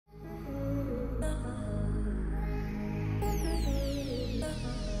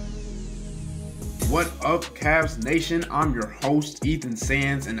What up, Cavs Nation? I'm your host, Ethan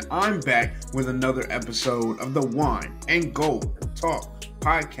Sands, and I'm back with another episode of the Wine and Gold Talk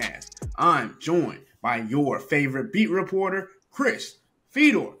podcast. I'm joined by your favorite beat reporter, Chris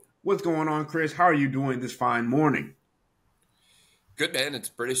Fedor. What's going on, Chris? How are you doing this fine morning? Good, man. It's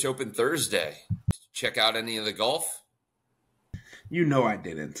British Open Thursday. Did you check out any of the golf? You know I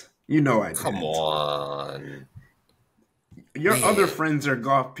didn't. Come on. Your Man. other friends are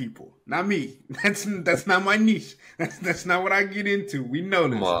golf people, not me. That's not my niche. That's not what I get into. We know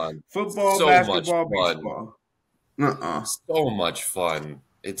this. Come on. Football, So basketball, much baseball. So much fun.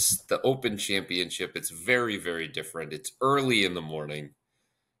 It's the Open Championship. It's very, very different. It's early in the morning.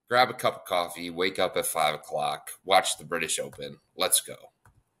 Grab a cup of coffee, wake up at 5 o'clock, watch the British Open. Let's go.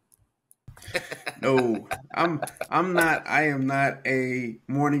 No, I'm not. I am not a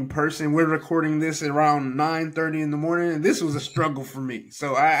morning person. We're recording this around 9:30 in the morning, and this was a struggle for me.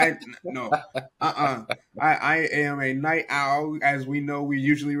 So I am a night owl. As we know, we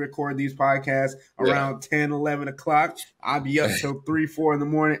usually record these podcasts around 10, 11 o'clock. I'll be up till 3, 4 in the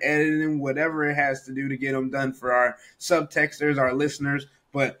morning editing whatever it has to do to get them done for our subtexters, our listeners.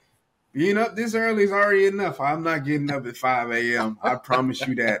 But being up this early is already enough. I'm not getting up at 5 a.m. I promise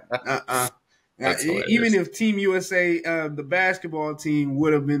you that. Now, even if Team USA, the basketball team,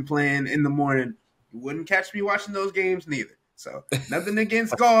 would have been playing in the morning, you wouldn't catch me watching those games neither. So nothing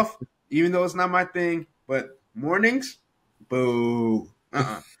against golf, even though it's not my thing. But mornings, boo.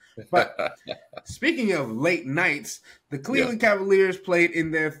 But speaking of late nights, the Cleveland Cavaliers played in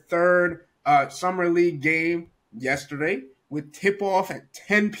their third Summer League game yesterday, with tip-off at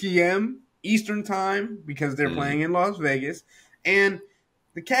 10 p.m. Eastern time because they're playing in Las Vegas. And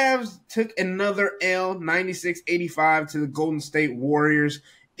the Cavs took another L, 96-85 to the Golden State Warriors.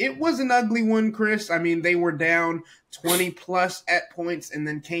 It was an ugly one, Chris. I mean, they were down 20-plus at points and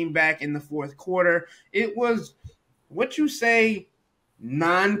then came back in the fourth quarter. It was, what you say,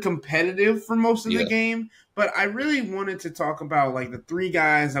 non-competitive for most of the game. But I really wanted to talk about, like, the three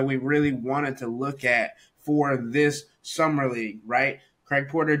guys that we really wanted to look at for this Summer League, right? Craig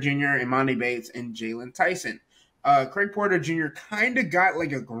Porter Jr., Imani Bates, and Jalen Tyson. Craig Porter Jr. kind of got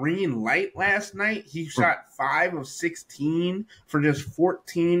like a green light last night. He shot 5 of 16 for just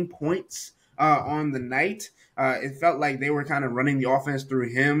 14 points on the night. It felt like they were kind of running the offense through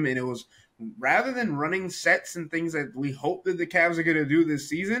him, and it was rather than running sets and things that we hope that the Cavs are going to do this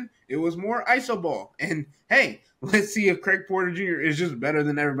season, it was more iso ball. And hey, let's see if Craig Porter Jr. is just better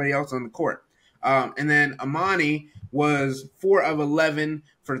than everybody else on the court. And then Imani was 4 of 11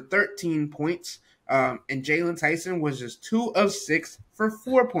 for 13 points. And Jalen Tyson was just 2 of 6 for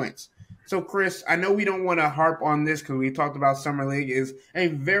 4 points. So, Chris, I know we don't want to harp on this because we talked about Summer League is a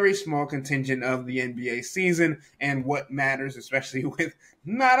very small contingent of the NBA season and what matters, especially with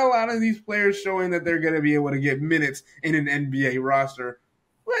not a lot of these players showing that they're going to be able to get minutes in an NBA roster,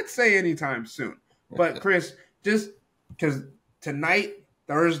 let's say anytime soon. But, Chris, just because tonight,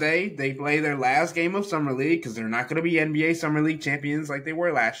 Thursday, they play their last game of Summer League because they're not going to be NBA Summer League champions like they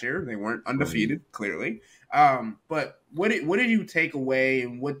were last year. They weren't undefeated, clearly. But what did you take away,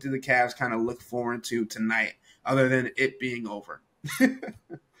 and what do the Cavs kind of look forward to tonight other than it being over?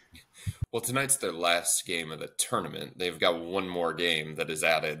 Well, tonight's their last game of the tournament. They've got one more game that is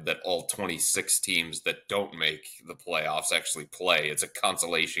added that all 26 teams that don't make the playoffs actually play. It's a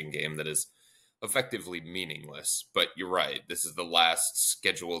consolation game that is effectively meaningless, but you're right. This is the last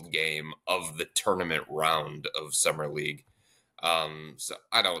scheduled game of the tournament round of Summer League. So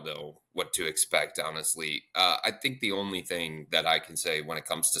I don't know what to expect, honestly. I think the only thing that I can say when it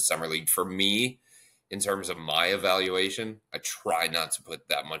comes to Summer League, for me, in terms of my evaluation, I try not to put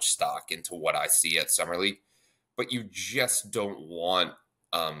that much stock into what I see at Summer League, but you just don't want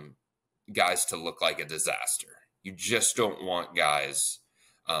guys to look like a disaster. You just don't want guys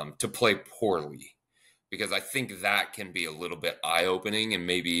to play poorly, because I think that can be a little bit eye-opening and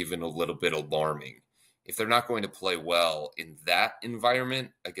maybe even a little bit alarming. If they're not going to play well in that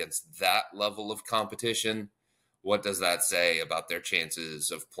environment against that level of competition, what does that say about their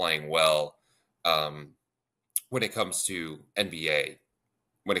chances of playing well when it comes to NBA,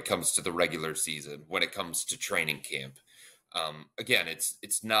 when it comes to the regular season, when it comes to training camp? Again,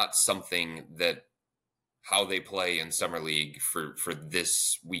 it's not something that how they play in Summer League for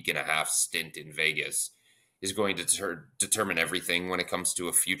this week and a half stint in Vegas is going to determine everything when it comes to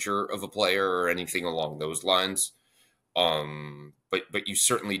a future of a player or anything along those lines. But you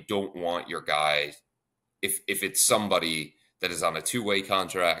certainly don't want your guy, if it's somebody that is on a two-way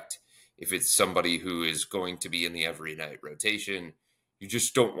contract, if it's somebody who is going to be in the every night rotation, you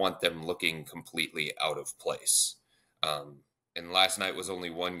just don't want them looking completely out of place. And last night was only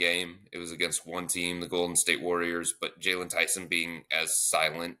one game. It was against one team, the Golden State Warriors. But Jalen Tyson being as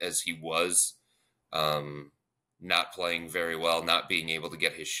silent as he was, not playing very well, not being able to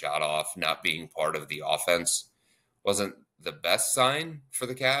get his shot off, not being part of the offense, wasn't the best sign for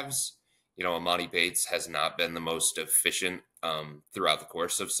the Cavs. Amani Bates has not been the most efficient throughout the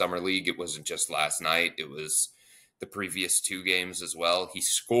course of Summer League. It wasn't just last night. It was the previous two games as well. He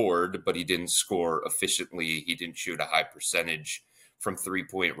scored, but he didn't score efficiently. He didn't shoot a high percentage from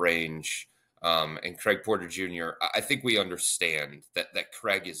three-point range. And Craig Porter Jr., I think we understand that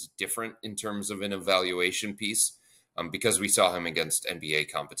Craig is different in terms of an evaluation piece because we saw him against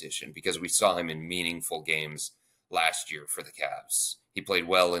NBA competition, because we saw him in meaningful games last year for the Cavs. He played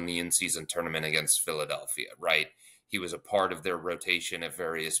well in the in-season tournament against Philadelphia, right? He was a part of their rotation at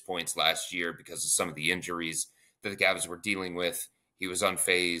various points last year because of some of the injuries that the Cavs were dealing with. He was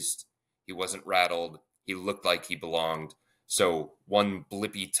unfazed. He wasn't rattled. He looked like he belonged. So one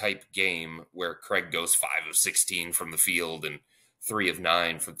blippy type game where Craig goes 5 of 16 from the field and 3 of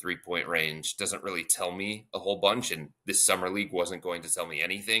 9 from three-point range doesn't really tell me a whole bunch. And this summer league wasn't going to tell me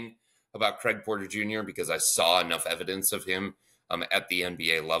anything about Craig Porter Jr. because I saw enough evidence of him at the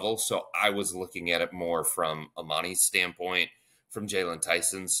NBA level. So I was looking at it more from Amani's standpoint, from Jalen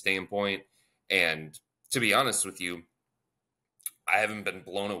Tyson's standpoint. And to be honest with you, I haven't been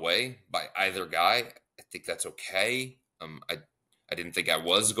blown away by either guy. I think that's okay. I didn't think I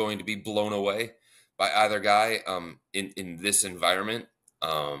was going to be blown away by either guy in this environment.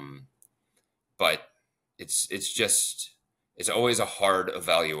 But it's always a hard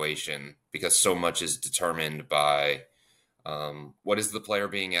evaluation because so much is determined by what is the player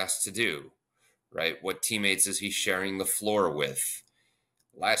being asked to do, right? What teammates is he sharing the floor with?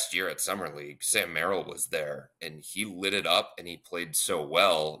 Last year at Summer League, Sam Merrill was there and he lit it up and he played so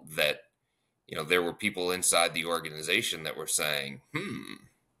well that, there were people inside the organization that were saying,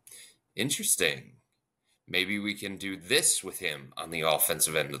 interesting. Maybe we can do this with him on the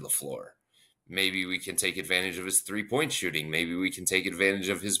offensive end of the floor. Maybe we can take advantage of his three-point shooting. Maybe we can take advantage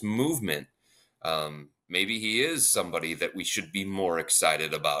of his movement. Maybe he is somebody that we should be more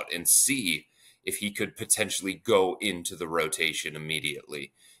excited about and see if he could potentially go into the rotation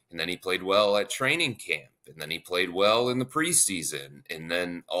immediately. And then he played well at training camp. And then he played well in the preseason. And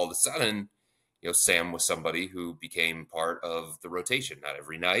then all of a sudden, Sam was somebody who became part of the rotation. Not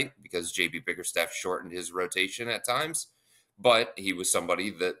every night because JB Bickerstaff shortened his rotation at times. But he was somebody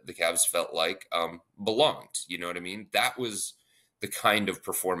that the Cavs felt like belonged. You know what I mean? That was the kind of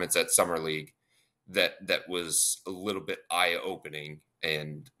performance at Summer League that was a little bit eye-opening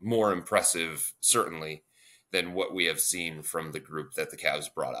and more impressive, certainly, than what we have seen from the group that the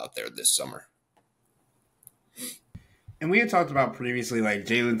Cavs brought out there this summer. And we had talked about previously, like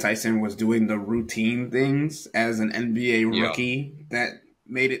Jalen Tyson was doing the routine things as an NBA rookie that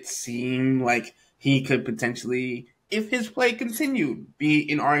made it seem like he could potentially, if his play continued, be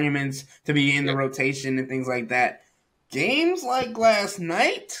in arguments to be in the rotation and things like that. Games like last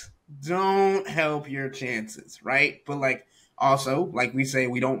night don't help your chances, right? But also, like we say,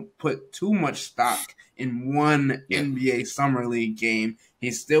 we don't put too much stock in one NBA Summer League game.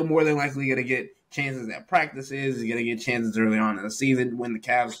 He's still more than likely going to get chances at practices. He's going to get chances early on in the season when the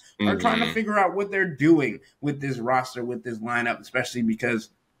Cavs are trying to figure out what they're doing with this roster, with this lineup, especially because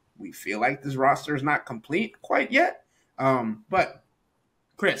we feel like this roster is not complete quite yet. But,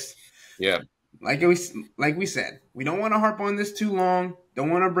 Chris, like we said, we don't want to harp on this too long. Don't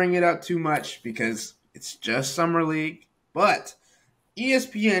want to bring it up too much because it's just Summer League. But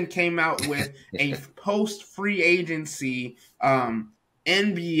ESPN came out with a post-free agency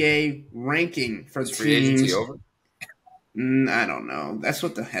NBA ranking for teams. Free agency over? I don't know. That's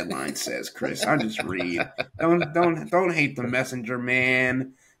what the headline says, Chris. I just read. Don't hate the messenger,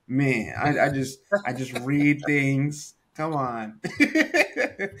 man. Man, I just read things. Come on.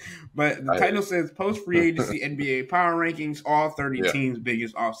 But the title says post free agency NBA power rankings, all 30 teams'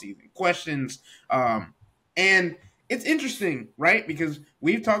 biggest offseason questions. And it's interesting, right? Because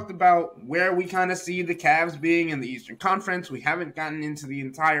we've talked about where we kind of see the Cavs being in the Eastern Conference. We haven't gotten into the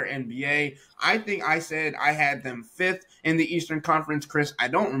entire NBA. I think I said I had them 5th in the Eastern Conference, Chris. I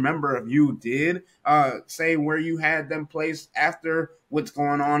don't remember if you did say where you had them placed after what's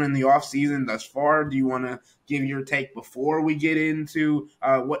going on in the offseason thus far. Do you want to give your take before we get into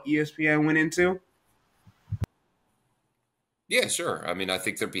what ESPN went into? Yeah, sure. I mean, I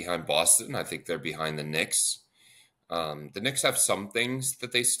think they're behind Boston. I think they're behind the Knicks. The Knicks have some things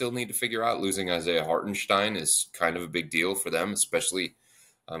that they still need to figure out. Losing Isaiah Hartenstein is kind of a big deal for them, especially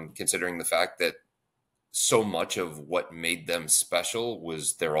considering the fact that so much of what made them special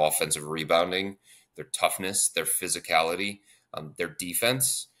was their offensive rebounding, their toughness, their physicality. their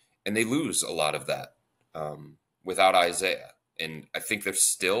defense, and they lose a lot of that without Isaiah. And I think they're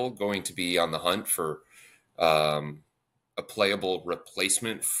still going to be on the hunt for a playable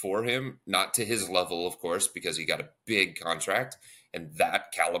replacement for him, not to his level, of course, because he got a big contract, and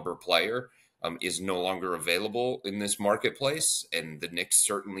that caliber player is no longer available in this marketplace. And the Knicks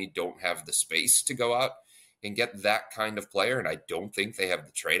certainly don't have the space to go out and get that kind of player. And I don't think they have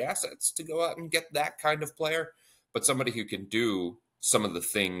the trade assets to go out and get that kind of player, but somebody who can do some of the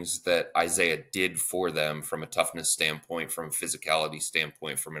things that Isaiah did for them from a toughness standpoint, from a physicality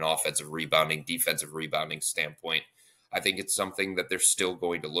standpoint, from an offensive rebounding, defensive rebounding standpoint. I think it's something that they're still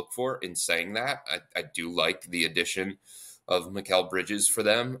going to look for. In saying that, I do like the addition of Mikal Bridges for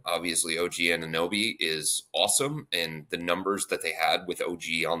them. Obviously, OG Anunoby is awesome, and the numbers that they had with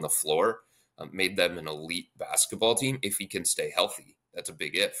OG on the floor made them an elite basketball team if he can stay healthy. That's a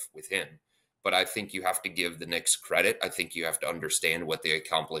big if with him. But I think you have to give the Knicks credit. I think you have to understand what they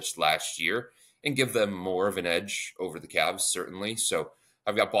accomplished last year and give them more of an edge over the Cavs, certainly. So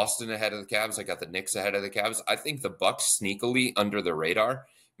I've got Boston ahead of the Cavs. I got the Knicks ahead of the Cavs. I think the Bucks sneakily under the radar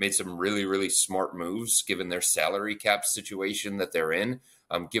made some really, really smart moves given their salary cap situation that they're in,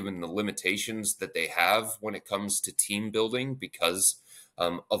 given the limitations that they have when it comes to team building because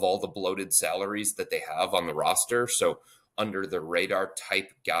of all the bloated salaries that they have on the roster. So under the radar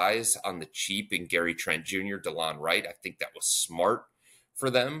type guys on the cheap in Gary Trent Jr., DeLon Wright, I think that was smart for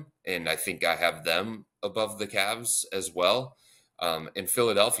them. And I think I have them above the Cavs as well. In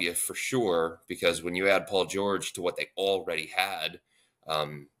Philadelphia for sure, because when you add Paul George to what they already had,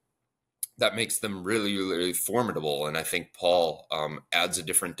 that makes them really, really formidable. And I think Paul adds a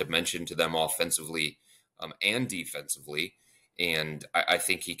different dimension to them offensively and defensively. And I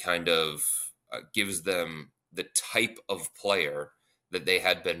think he kind of gives them the type of player that they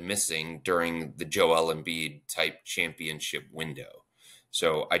had been missing during the Joel Embiid type championship window.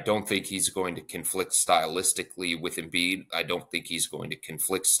 So I don't think he's going to conflict stylistically with Embiid. I don't think he's going to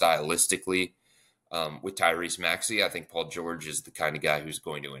conflict stylistically with Tyrese Maxey. I think Paul George is the kind of guy who's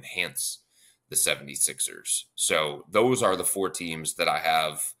going to enhance the 76ers. So those are the four teams that I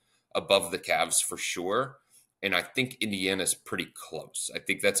have above the Cavs for sure. And I think Indiana's pretty close. I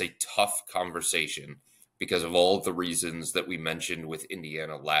think that's a tough conversation because of all of the reasons that we mentioned with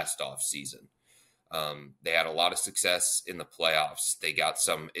Indiana last offseason. They had a lot of success in the playoffs. They got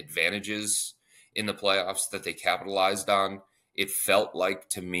some advantages in the playoffs that they capitalized on. It felt like,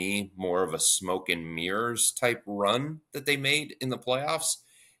 to me, more of a smoke and mirrors type run that they made in the playoffs.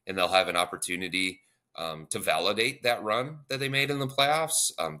 And they'll have an opportunity to validate that run that they made in the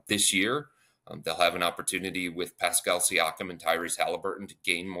playoffs this year. They'll have an opportunity with Pascal Siakam and Tyrese Halliburton to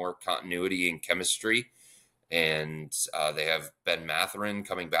gain more continuity and chemistry. And they have Ben Mathurin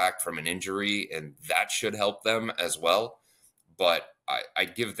coming back from an injury, and that should help them as well. But I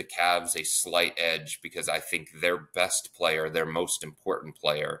give the Cavs a slight edge because I think their best player, their most important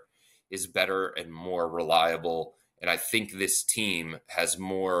player, is better and more reliable. And I think this team has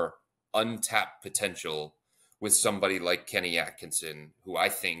more untapped potential with somebody like Kenny Atkinson, who I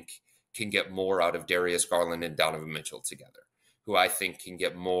think can get more out of Darius Garland and Donovan Mitchell together, who I think can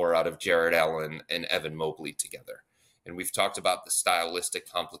get more out of Jared Allen and Evan Mobley together. And we've talked about the stylistic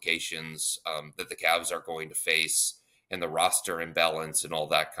complications that the Cavs are going to face and the roster imbalance and all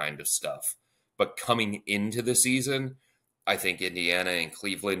that kind of stuff. But coming into the season, I think Indiana and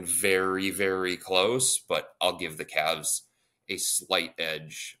Cleveland very, very close, but I'll give the Cavs a slight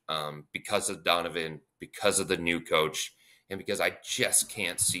edge because of Donovan, because of the new coach, and because I just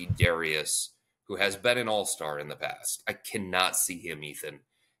can't see Darius, who has been an all-star in the past. I cannot see him, Ethan,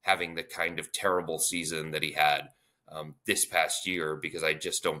 having the kind of terrible season that he had this past year, because I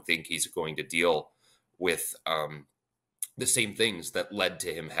just don't think he's going to deal with the same things that led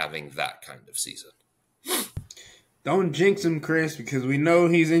to him having that kind of season. Don't jinx him, Chris, because we know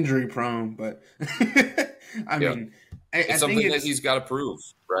he's injury prone, but I mean, it's something that he's got to prove,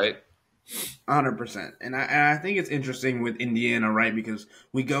 right? 100%. And I think it's interesting with Indiana, right? Because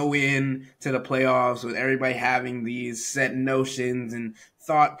we go in to the playoffs with everybody having these set notions and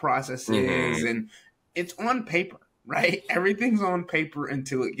thought processes, and it's on paper, right? Everything's on paper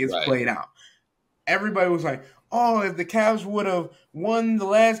until it gets played out. Everybody was like, oh, if the Cavs would have won the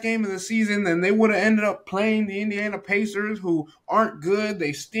last game of the season, then they would have ended up playing the Indiana Pacers, who aren't good.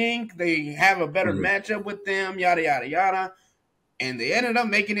 They stink. They have a better matchup with them, yada, yada, yada. And they ended up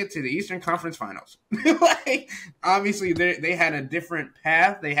making it to the Eastern Conference Finals. Obviously, they had a different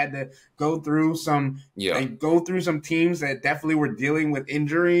path. They had to go through some teams that definitely were dealing with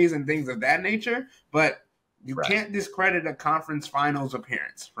injuries and things of that nature. But you can't discredit a conference finals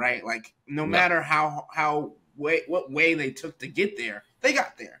appearance, right? Like, no matter how way they took to get there, they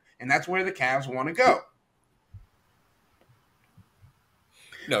got there. And that's where the Cavs want to go.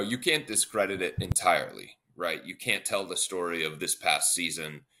 No, you can't discredit it entirely, right? You can't tell the story of this past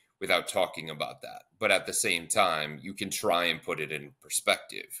season without talking about that. But at the same time, you can try and put it in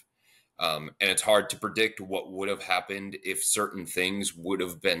perspective. And it's hard to predict what would have happened if certain things would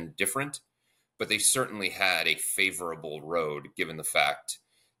have been different. But they certainly had a favorable road, given the fact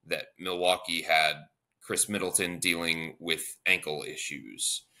that Milwaukee had Chris Middleton dealing with ankle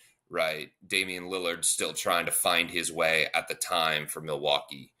issues, right? Damian Lillard still trying to find his way at the time for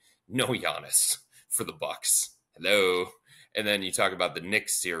Milwaukee. No Giannis for the Bucks. Hello. And then you talk about the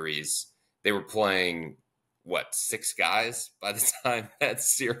Knicks series. They were playing, 6 guys by the time that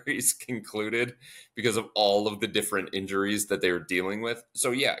series concluded because of all of the different injuries that they were dealing with.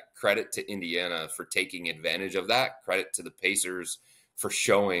 So, yeah, credit to Indiana for taking advantage of that. Credit to the Pacers for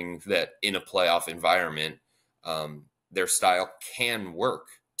showing that in a playoff environment, their style can work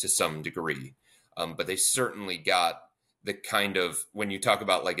to some degree. But they certainly got the kind of, when you talk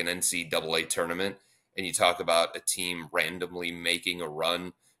about like an NCAA tournament and you talk about a team randomly making a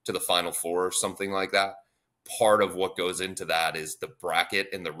run to the Final Four or something like that, part of what goes into that is the bracket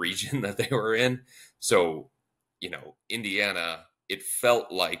and the region that they were in. So, Indiana, it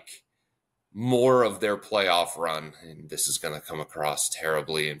felt like more of their playoff run, and this is going to come across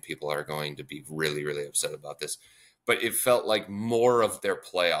terribly and people are going to be really, really upset about this, but it felt like more of their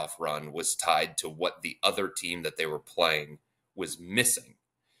playoff run was tied to what the other team that they were playing was missing,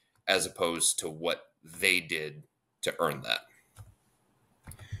 as opposed to what they did to earn that.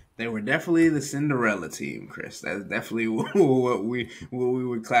 They were definitely the Cinderella team, Chris. That's definitely what we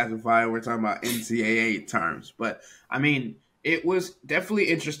would classify. We're talking about NCAA terms. But, I mean, it was definitely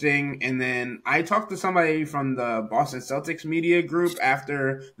interesting. And then I talked to somebody from the Boston Celtics media group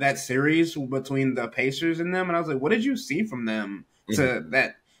after that series between the Pacers and them. And I was like, what did you see from them to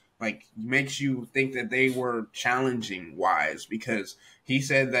that, makes you think that they were challenging-wise? Because he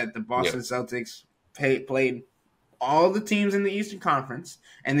said that the Boston Celtics played all the teams in the Eastern Conference,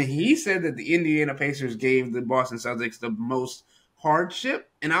 and then he said that the Indiana Pacers gave the Boston Celtics the most hardship,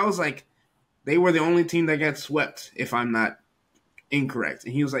 and I was like, they were the only team that got swept, if I'm not incorrect.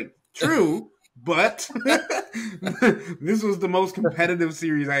 And he was like, true, but this was the most competitive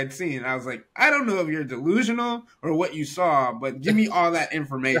series I had seen. And I was like, I don't know if you're delusional or what you saw, but give me all that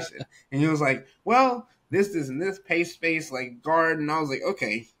information. And he was like, well, this and this pace space, guard, and I was like,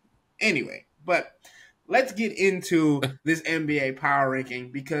 okay. Anyway, but let's get into this NBA power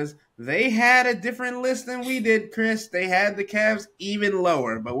ranking because they had a different list than we did, Chris. They had the Cavs even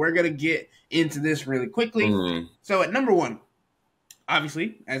lower, but we're going to get into this really quickly. So at number 1,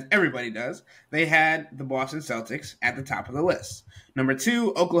 obviously, as everybody does, they had the Boston Celtics at the top of the list. Number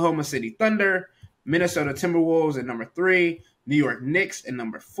 2, Oklahoma City Thunder, Minnesota Timberwolves at number 3, New York Knicks at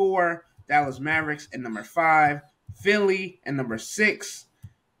number 4, Dallas Mavericks at number 5, Philly at number 6,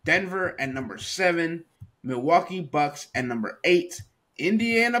 Denver at number 7, Milwaukee Bucks at number 8,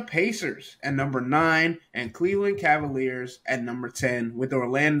 Indiana Pacers at number 9, and Cleveland Cavaliers at number 10, with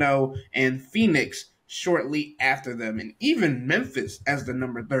Orlando and Phoenix shortly after them, and even Memphis as the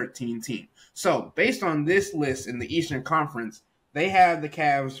number 13 team. So, based on this list in the Eastern Conference, they have the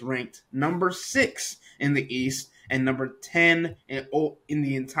Cavs ranked number 6 in the East and number 10 in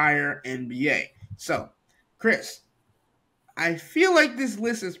the entire NBA. So, Chris, I feel like this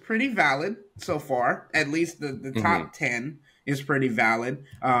list is pretty valid so far. At least the top 10 is pretty valid.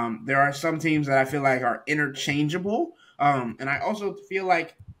 There are some teams that I feel like are interchangeable. And I also feel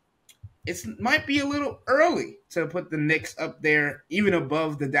like it might be a little early to put the Knicks up there, even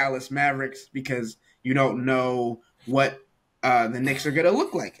above the Dallas Mavericks, because you don't know what the Knicks are going to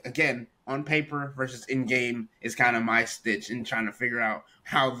look like. Again, on paper versus in-game is kind of my stitch in trying to figure out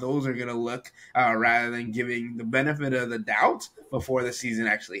how those are going to look rather than giving the benefit of the doubt before the season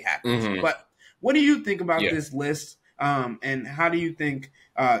actually happens. But what do you think about this list, and how do you think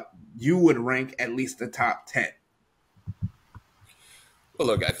you would rank at least the top 10? Well,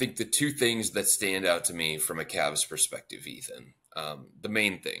 look, I think the two things that stand out to me from a Cavs perspective, Ethan, the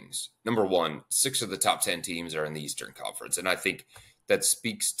main things. Number 1, 6 of the top 10 teams are in the Eastern Conference, and I think that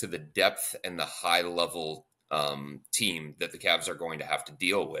speaks to the depth and the high-level team that the Cavs are going to have to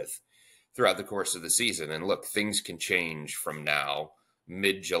deal with throughout the course of the season. And look, things can change from now,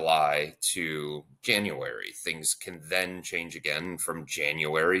 mid-July to January. Things can then change again from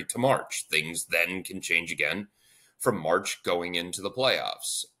January to March. Things then can change again from March going into the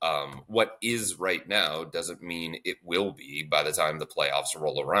playoffs. What is right now doesn't mean it will be by the time the playoffs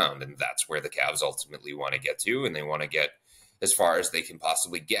roll around. And that's where the Cavs ultimately want to get to, and they want to get as far as they can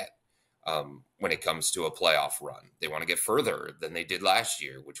possibly get. when it comes to a playoff run. They want to get further than they did last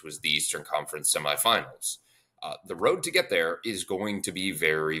year, which was the Eastern Conference semifinals. The road to get there is going to be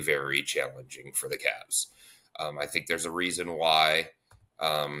very, very challenging for the Cavs. I think there's a reason why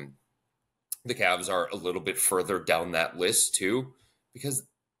the Cavs are a little bit further down that list too, because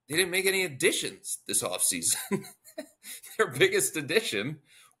they didn't make any additions this offseason. Their biggest addition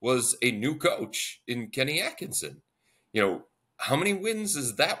was a new coach in Kenny Atkinson. How many wins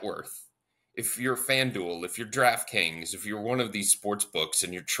is that worth? If you're FanDuel, if you're DraftKings, if you're one of these sports books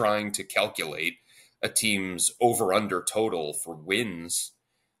and you're trying to calculate a team's over-under total for wins,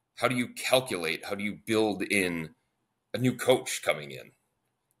 how do you build in a new coach coming in?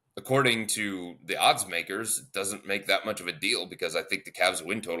 According to the odds makers, it doesn't make that much of a deal because I think the Cavs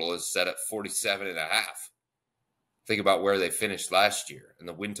win total is set at 47.5. Think about where they finished last year and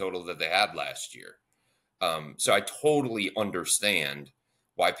the win total that they had last year. So I totally understand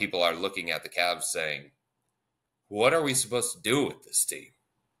why people are looking at the Cavs saying, what are we supposed to do with this team?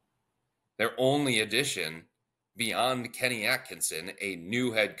 Their only addition beyond Kenny Atkinson, a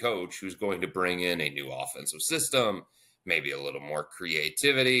new head coach who's going to bring in a new offensive system, maybe a little more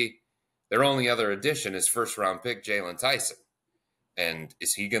creativity. Their only other addition is first-round pick Jalen Tyson. And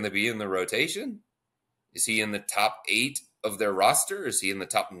is he going to be in the rotation? Is he in the top 8 of their roster? Is he in the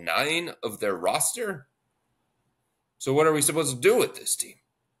top 9 of their roster? So what are we supposed to do with this team?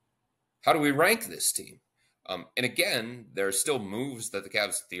 How do we rank this team? And again, there are still moves that the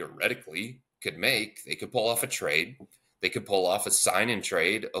Cavs theoretically could make. They could pull off a trade. They could pull off a sign-and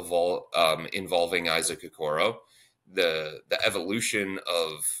trade involving Isaac Okoro. The evolution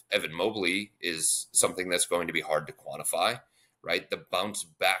of Evan Mobley is something that's going to be hard to quantify, right? The bounce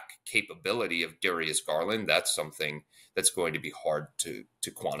back capability of Darius Garland, that's something that's going to be hard to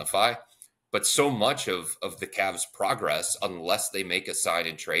quantify. But so much of the Cavs' progress, unless they make a sign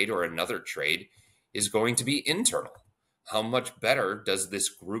and trade or another trade, is going to be internal. How much better does this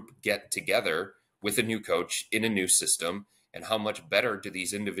group get together with a new coach in a new system? And how much better do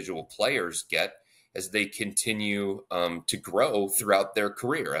these individual players get as they continue to grow throughout their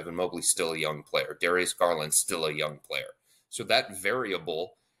career? Evan Mobley's still a young player. Darius Garland's still a young player. So that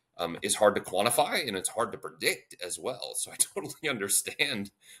variable is hard to quantify and it's hard to predict as well. So I totally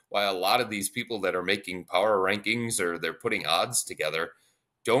understand why a lot of these people that are making power rankings or they're putting odds together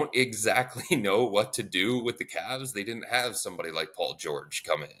don't exactly know what to do with the Cavs. They didn't have somebody like Paul George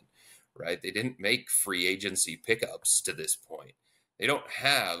come in, right? They didn't make free agency pickups to this point. They don't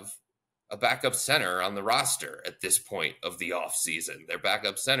have a backup center on the roster at this point of the offseason. Their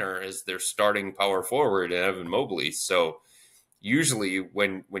backup center is their starting power forward, Evan Mobley. So usually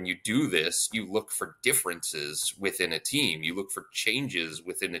when you do this, you look for differences within a team. You look for changes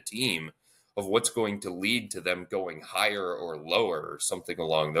within a team of what's going to lead to them going higher or lower or something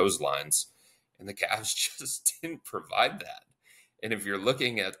along those lines. And the Cavs just didn't provide that. And if you're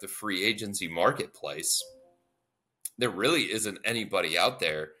looking at the free agency marketplace, there really isn't anybody out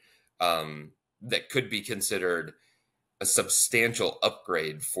there that could be considered a substantial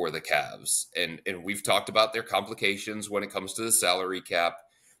upgrade for the Cavs. And we've talked about their complications when it comes to the salary cap,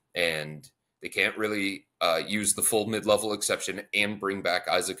 and they can't really use the full mid-level exception and bring back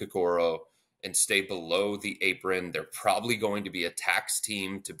Isaac Okoro and stay below the apron. They're probably going to be a tax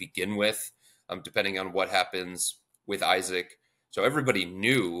team to begin with, depending on what happens with Isaac. So everybody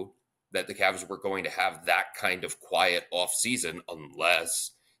knew that the Cavs were going to have that kind of quiet offseason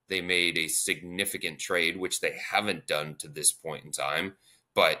unless they made a significant trade, which they haven't done to this point in time.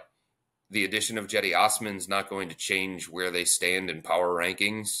 But the addition of Jetty Osman's not going to change where they stand in power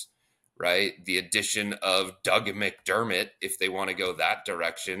rankings, right? The addition of Doug McDermott, if they want to go that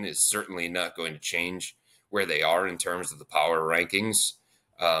direction, is certainly not going to change where they are in terms of the power rankings.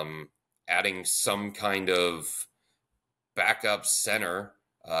 Adding some kind of backup center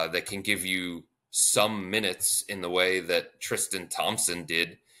that can give you some minutes in the way that Tristan Thompson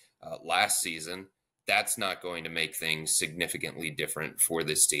did last season, that's not going to make things significantly different for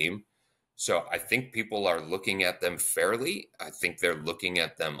this team. So I think people are looking at them fairly. I think they're looking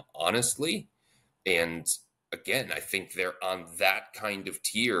at them honestly. And again, I think they're on that kind of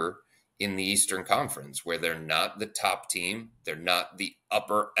tier in the Eastern Conference where they're not the top team. They're not the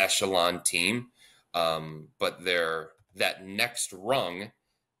upper echelon team, but they're that next rung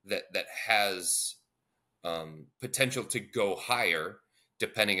that has potential to go higher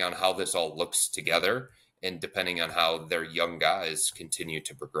depending on how this all looks together and depending on how their young guys continue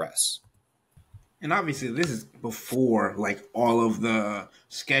to progress. And obviously, this is before like all of the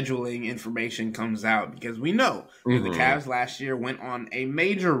scheduling information comes out because we know that the Cavs last year went on a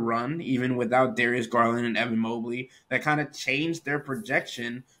major run, even without Darius Garland and Evan Mobley, that kind of changed their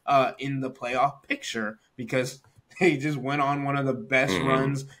projection in the playoff picture because they just went on one of the best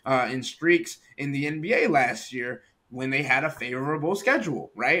runs in streaks in the NBA last year when they had a favorable schedule,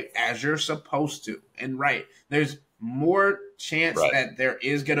 right? As you're supposed to. And right, there's more chance that there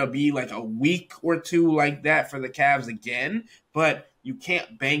is going to be like a week or two like that for the Cavs again, but you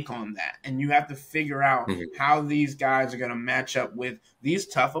can't bank on that. And you have to figure out how these guys are going to match up with these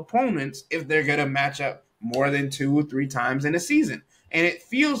tough opponents if they're going to match up more than 2 or 3 times in a season. And it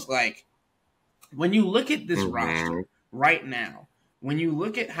feels like when you look at this roster right now, when you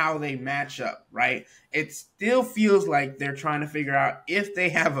look at how they match up, right, it still feels like they're trying to figure out if they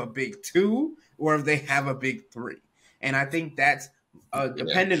have a big 2 or if they have a big 3. And I think that's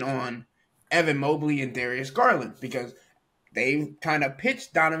dependent on Evan Mobley and Darius Garland because they've kind of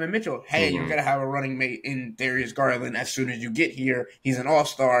pitched Donovan Mitchell, hey, you're going to have a running mate in Darius Garland as soon as you get here. He's an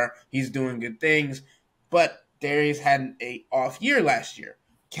all-star. He's doing good things. But Darius had an off year last year.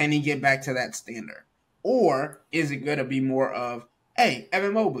 Can he get back to that standard? Or is it going to be more of, hey,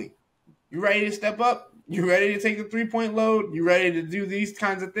 Evan Mobley, you ready to step up? You ready to take the three-point load? You ready to do these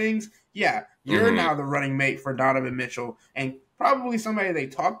kinds of things? Yeah, you're now the running mate for Donovan Mitchell and probably somebody they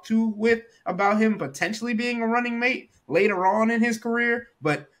talked to with about him potentially being a running mate later on in his career,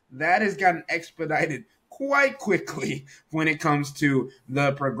 but that has gotten expedited quite quickly when it comes to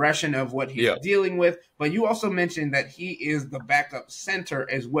the progression of what he's dealing with. But you also mentioned that he is the backup center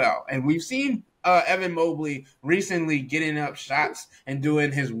as well. And we've seen Evan Mobley recently getting up shots and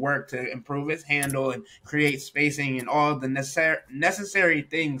doing his work to improve his handle and create spacing and all the necessary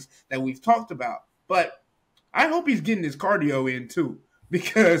things that we've talked about. But I hope he's getting his cardio in too,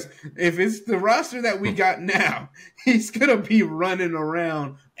 because if it's the roster that we got now, he's going to be running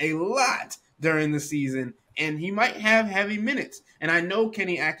around a lot during the season, and he might have heavy minutes. And I know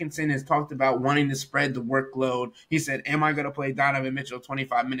Kenny Atkinson has talked about wanting to spread the workload. He said, am I going to play Donovan Mitchell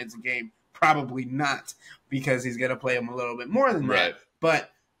 25 minutes a game? Probably not, because he's going to play him a little bit more than that. But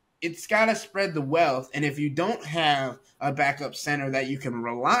it's got to spread the wealth. And if you don't have a backup center that you can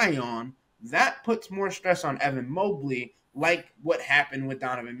rely on, that puts more stress on Evan Mobley, like what happened with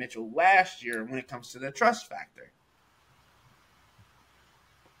Donovan Mitchell last year when it comes to the trust factor.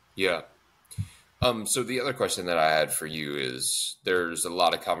 Yeah. So the other question that I had for you is there's a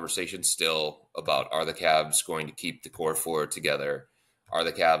lot of conversation still about, are the Cavs going to keep the core four together? Are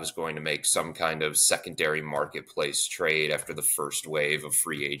the Cavs going to make some kind of secondary marketplace trade after the first wave of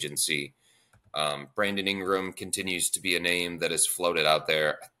free agency? Brandon Ingram continues to be a name that is floated out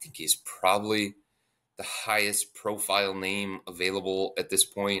there. I think he's probably the highest profile name available at this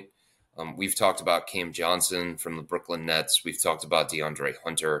point. We've talked about Cam Johnson from the Brooklyn Nets. We've talked about DeAndre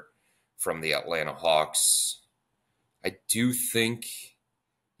Hunter from the Atlanta Hawks. I do think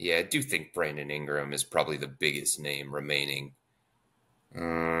Brandon Ingram is probably the biggest name remaining.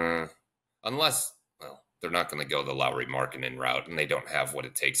 Unless, well, they're not going to go the Lauri Markkanen route, and they don't have what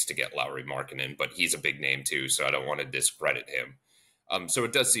it takes to get Lauri Markkanen, but he's a big name too, so I don't want to discredit him. So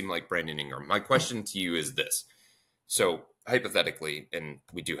it does seem like Brandon Ingram. My question to you is this. So hypothetically, and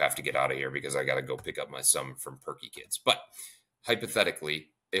we do have to get out of here because I got to go pick up my son from Perky Kids, but hypothetically,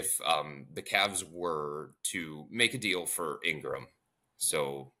 if the Cavs were to make a deal for Ingram,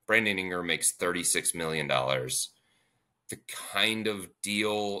 so Brandon Ingram makes $36 million, the kind of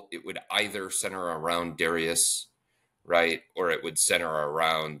deal, it would either center around Darius, right? Or it would center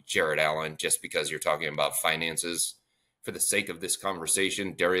around Jarrett Allen, just because you're talking about finances. For the sake of this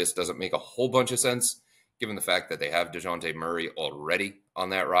conversation, Darius doesn't make a whole bunch of sense, given the fact that they have DeJounte Murray already on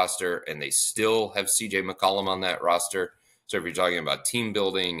that roster, and they still have CJ McCollum on that roster. So if you're talking about team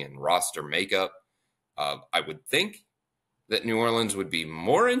building and roster makeup, I would think that New Orleans would be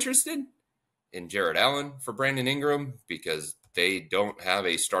more interested in Jarrett Allen for Brandon Ingram because they don't have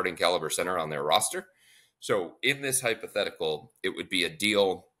a starting caliber center on their roster. So in this hypothetical, it would be a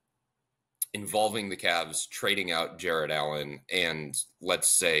deal involving the Cavs trading out Jarrett Allen and, let's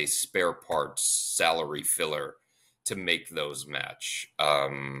say, spare parts, salary filler to make those match.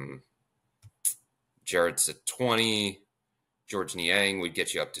 Jarrett's at 20. George Niang would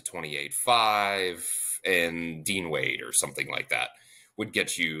get you up to 28.5, and Dean Wade or something like that would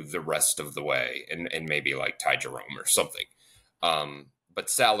get you the rest of the way, and maybe like Ty Jerome or something. But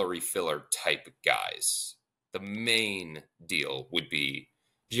salary filler type guys. The main deal would be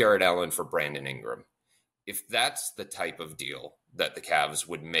Jarrett Allen for Brandon Ingram. If that's the type of deal that the Cavs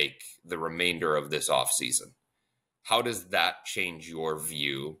would make the remainder of this offseason, how does that change your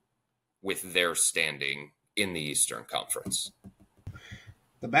view with their standing in the Eastern Conference.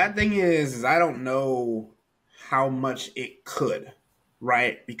 The bad thing is I don't know how much it could,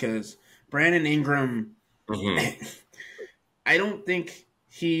 right? Because Brandon Ingram, I don't think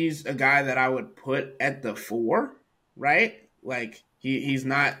he's a guy that I would put at the 4, right? Like he's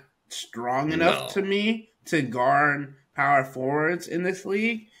not strong enough to me to guard power forwards in this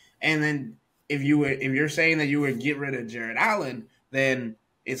league. And then if you're saying that you would get rid of Jared Allen, then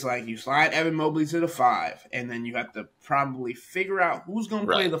it's like you slide Evan Mobley to the 5, and then you have to probably figure out who's going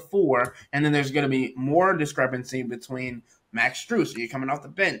to play the 4, and then there's going to be more discrepancy between Max Strus, you're coming off the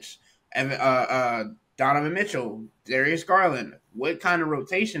bench, Donovan Mitchell, Darius Garland. What kind of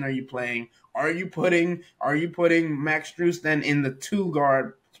rotation are you playing? Are you putting Max Strus then in the 2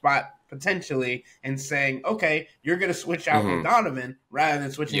 guard spot potentially and saying, okay, you're going to switch out with Donovan rather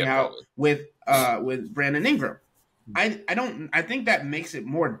than switching out with Brandon Ingram? I think that makes it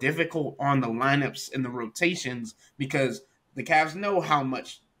more difficult on the lineups and the rotations because the Cavs know how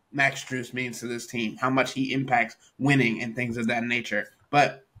much Max Strus means to this team, how much he impacts winning and things of that nature.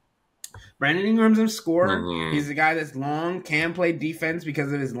 But Brandon Ingram's a scorer. He's a guy that's long, can play defense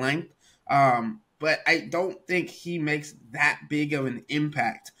because of his length. But I don't think he makes that big of an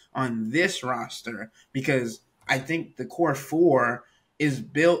impact on this roster because I think the core 4 is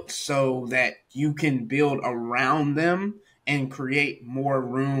built so that you can build around them and create more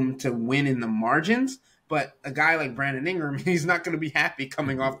room to win in the margins. But a guy like Brandon Ingram, he's not going to be happy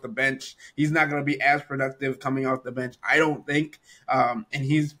coming off the bench. He's not going to be as productive coming off the bench, I don't think. And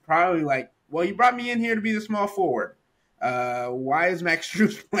he's probably like, well, you brought me in here to be the small forward. Why is Max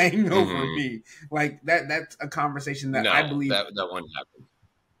Strus playing over me? Like that's a conversation that I believe that won't happen.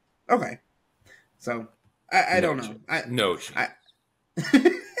 Okay. So I don't know.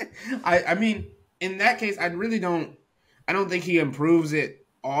 I mean, in that case, I don't think he improves it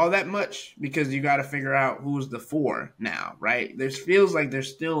all that much because you got to figure out who's the 4 now, right? There feels like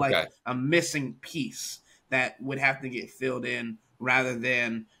there's still like a missing piece that would have to get filled in rather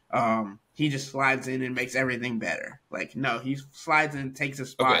than he just slides in and makes everything better. Like, no, he slides in, takes a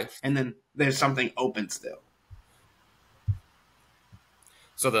spot, and then there's something open still.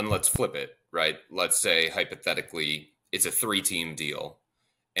 So then let's flip it, right? Let's say hypothetically it's a 3-team deal,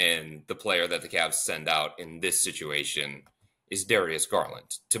 and the player that the Cavs send out in this situation is Darius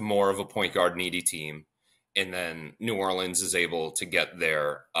Garland to more of a point guard needy team. And then New Orleans is able to get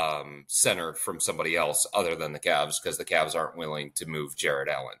their center from somebody else other than the Cavs because the Cavs aren't willing to move Jared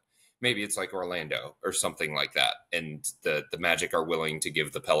Allen. Maybe it's like Orlando or something like that. And the Magic are willing to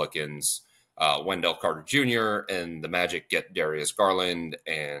give the Pelicans Wendell Carter Jr. and the Magic get Darius Garland.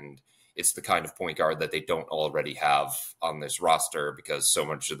 And it's the kind of point guard that they don't already have on this roster because so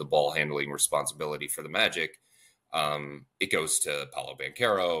much of the ball handling responsibility for the Magic it goes to Paolo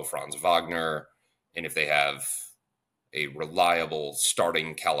Banchero, Franz Wagner, and if they have a reliable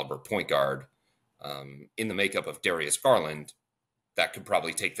starting caliber point guard in the makeup of Darius Garland, that could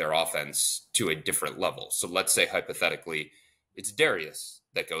probably take their offense to a different level. So let's say hypothetically it's Darius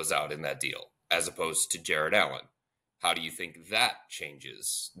that goes out in that deal as opposed to Jared Allen. How do you think that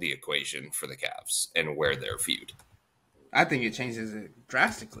changes the equation for the Cavs and where they're viewed? I think it changes it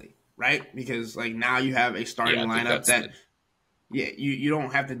drastically. Right? Because like now you have a starting lineup that you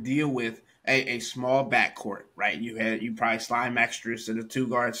don't have to deal with a small backcourt, right? You probably slide Max Strus to the 2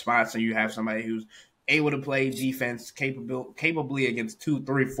 guard spot, so you have somebody who's able to play defense capably against 2,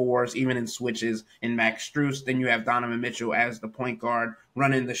 3, 4s, even in switches in Max Strus. Then you have Donovan Mitchell as the point guard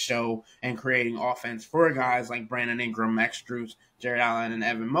running the show and creating offense for guys like Brandon Ingram, Max Strus, Jared Allen, and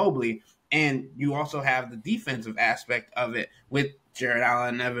Evan Mobley. And you also have the defensive aspect of it with Jared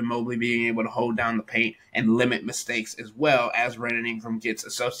Allen and Evan Mobley being able to hold down the paint and limit mistakes as well as Brandon Ingram gets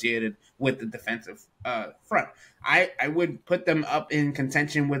associated with the defensive front. I would put them up in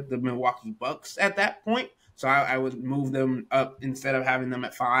contention with the Milwaukee Bucks at that point. So I would move them up instead of having them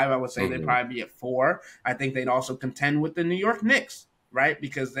at 5. I would say they'd probably be at 4. I think they'd also contend with the New York Knicks, right?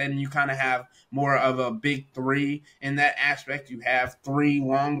 Because then you kind of have more of a big 3 in that aspect. You have 3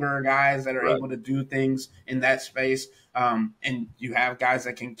 longer guys that are able to do things in that space. And you have guys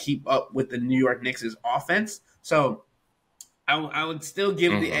that can keep up with the New York Knicks' offense. So I would still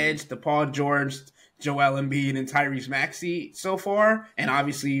give the edge to Paul George, Joel Embiid, and Tyrese Maxey so far, and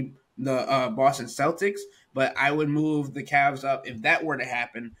obviously the Boston Celtics. But I would move the Cavs up, if that were to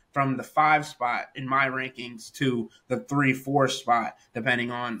happen, from the 5 spot in my rankings to the 3-4 spot,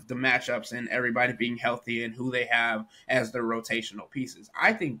 depending on the matchups and everybody being healthy and who they have as their rotational pieces.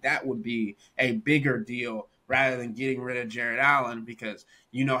 I think that would be a bigger deal rather than getting rid of Jared Allen, because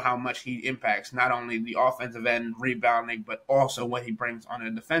you know how much he impacts not only the offensive end rebounding, but also what he brings on the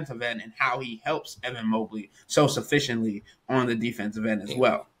defensive end and how he helps Evan Mobley so sufficiently on the defensive end as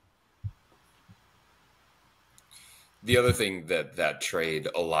well. The other thing that trade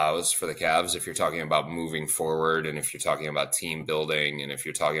allows for the Cavs, if you're talking about moving forward and if you're talking about team building and if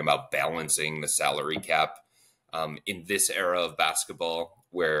you're talking about balancing the salary cap in this era of basketball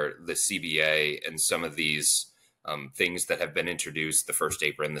where the CBA and some of these things that have been introduced, the first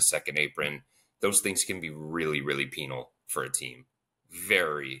apron, the second apron, those things can be really, really penal for a team.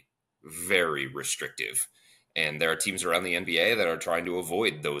 Very, very restrictive. And there are teams around the NBA that are trying to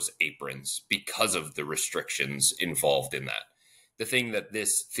avoid those aprons because of the restrictions involved in that. The thing that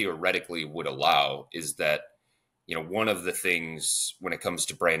this theoretically would allow is that, you know, one of the things when it comes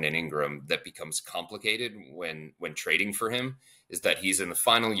to Brandon Ingram that becomes complicated when trading for him is that he's in the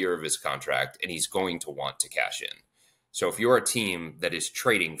final year of his contract and he's going to want to cash in. So if you're a team that is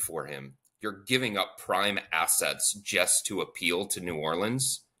trading for him, you're giving up prime assets just to appeal to New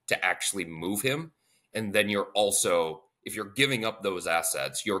Orleans to actually move him. And then you're also, if you're giving up those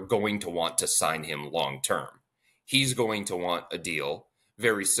assets, you're going to want to sign him long term. He's going to want a deal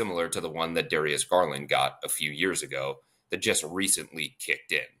very similar to the one that Darius Garland got a few years ago that just recently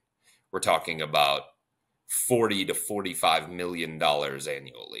kicked in. We're talking about $40 to $45 million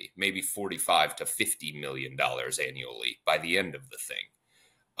annually, maybe $45 to $50 million annually by the end of the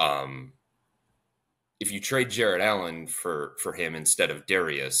thing. If you trade Jared Allen for him instead of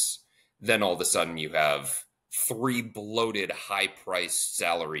Darius, then all of a sudden you have 3 bloated high-priced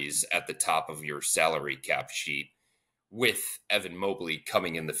salaries at the top of your salary cap sheet with Evan Mobley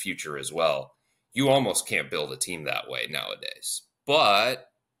coming in the future as well. You almost can't build a team that way nowadays. But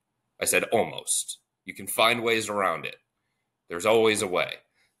I said almost. You can find ways around it. There's always a way.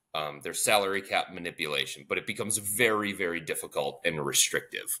 There's salary cap manipulation, but it becomes very, very difficult and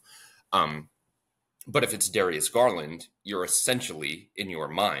restrictive. But if it's Darius Garland, you're essentially, in your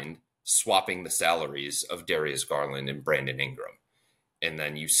mind, swapping the salaries of Darius Garland and Brandon Ingram. And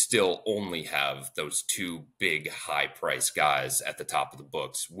then you still only have those 2 big high-priced guys at the top of the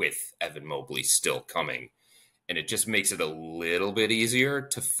books with Evan Mobley still coming. And it just makes it a little bit easier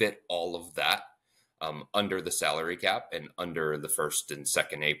to fit all of that under the salary cap and under the first and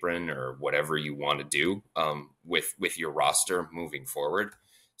second apron or whatever you want to do with your roster moving forward.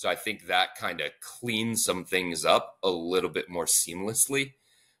 So I think that kind of cleans some things up a little bit more seamlessly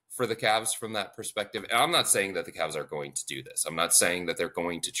for the Cavs from that perspective. And I'm not saying that the Cavs are going to do this. I'm not saying that they're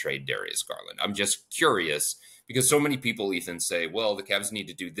going to trade Darius Garland. I'm just curious because so many people, Ethan, say, well, the Cavs need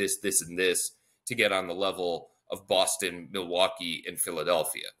to do this, this, and this to get on the level of Boston, Milwaukee, and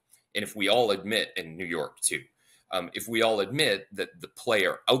Philadelphia. And if we all admit, and New York too, if we all admit that the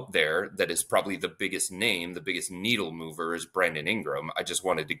player out there that is probably the biggest name, the biggest needle mover is Brandon Ingram, I just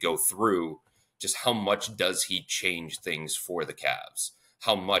wanted to go through just how much does he change things for the Cavs?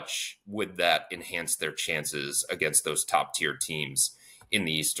 How much would that enhance their chances against those top tier teams in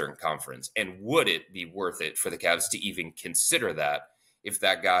the Eastern Conference? And would it be worth it for the Cavs to even consider that if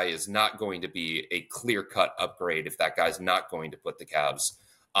that guy is not going to be a clear-cut upgrade, if that guy's not going to put the Cavs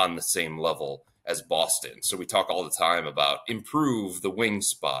on the same level as Boston? So we talk all the time about improve the wing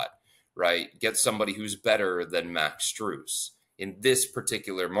spot, right? Get somebody who's better than Max Strus. In this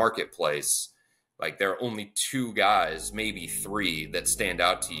particular marketplace, like there are only 2 guys, maybe 3, that stand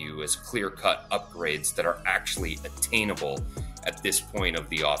out to you as clear-cut upgrades that are actually attainable at this point of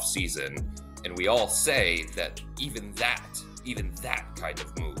the offseason. And we all say that even that kind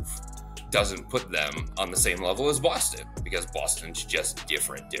of move doesn't put them on the same level as Boston because Boston's just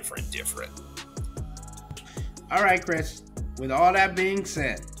different. All right, Chris. With all that being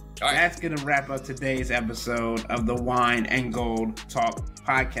said, that's going to wrap up today's episode of the Wine and Gold Talk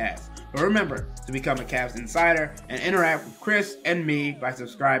podcast. But remember to become a Cavs insider and interact with Chris and me by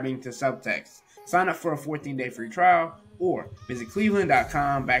subscribing to Subtext. Sign up for a 14-day free trial or visit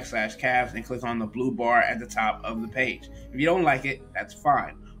cleveland.com/Cavs and click on the blue bar at the top of the page. If you don't like it, that's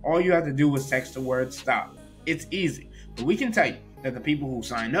fine. All you have to do is text the word STOP. It's easy, but we can tell you that the people who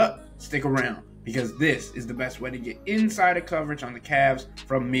sign up stick around because this is the best way to get insider coverage on the Cavs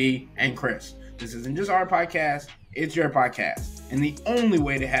from me and Chris. This isn't just our podcast, it's your podcast. And the only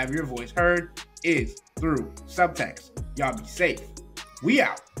way to have your voice heard is through Subtext. Y'all be safe. We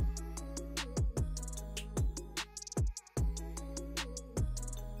out.